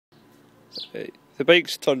The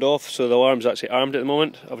bike's turned off, so the alarm's actually armed at the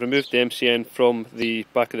moment. I've removed the MCN from the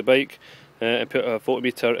back of the bike and put a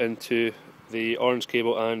voltmeter into the orange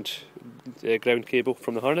cable and the ground cable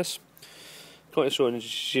from the harness. Currently showing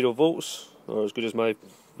 0 volts, or as good as my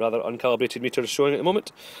rather uncalibrated meter is showing at the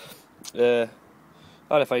moment.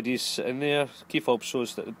 RFID's sitting there, key fob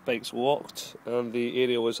shows that the bike's locked and the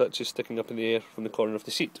aerial is actually sticking up in the air from the corner of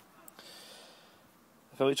the seat.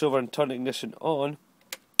 If I reach over and turn the ignition on,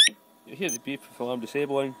 you hear the beep of alarm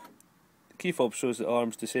disabling. The key fob shows that the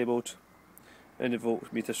alarm's disabled and the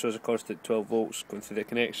voltmeter shows a constant 12 volts going through the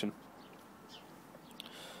connection.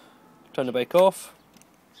 Turn the bike off,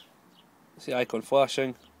 see the icon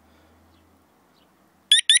flashing.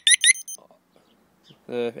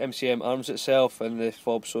 The MCM arms itself and the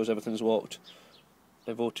fob shows everything's locked.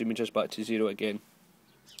 The voltage meter's back to 0 again.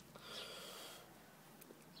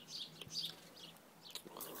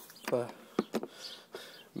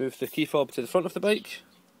 Move the key fob to the front of the bike.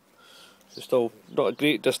 It's still not a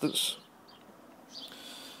great distance.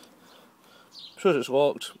 Shows it's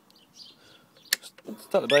locked.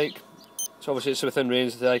 Start the bike. So obviously it's within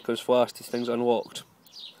range, the icon's flashed, this thing's unlocked.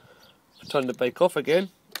 Turn the bike off again.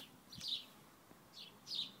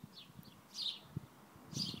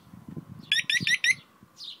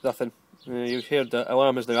 Nothing. You've heard the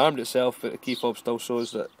alarm has now armed itself, but the key fob still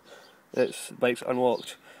shows that the bike's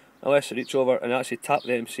unlocked. Unless I reach over and actually tap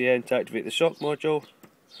the MCN to activate the shock module,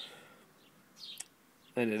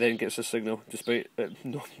 and it then gets a signal despite it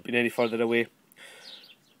not being any further away.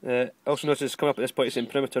 Also notice it's come up at this point it's saying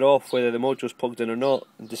perimeter off, whether the module's plugged in or not,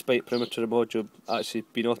 and despite perimeter module actually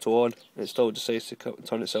being auto on, it still decides to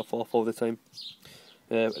turn itself off all the time.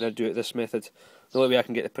 And I do it this method. The only way I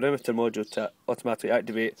can get the perimeter module to automatically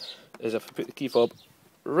activate is if I put the key fob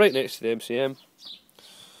right next to the MCM.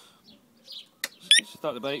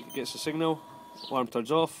 Start the bike, it gets a signal, alarm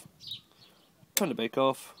turns off, turn the bike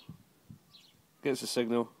off, gets a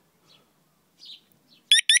signal,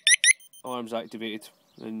 alarm's activated,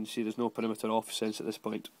 and you see there's no perimeter off sense at this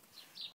point.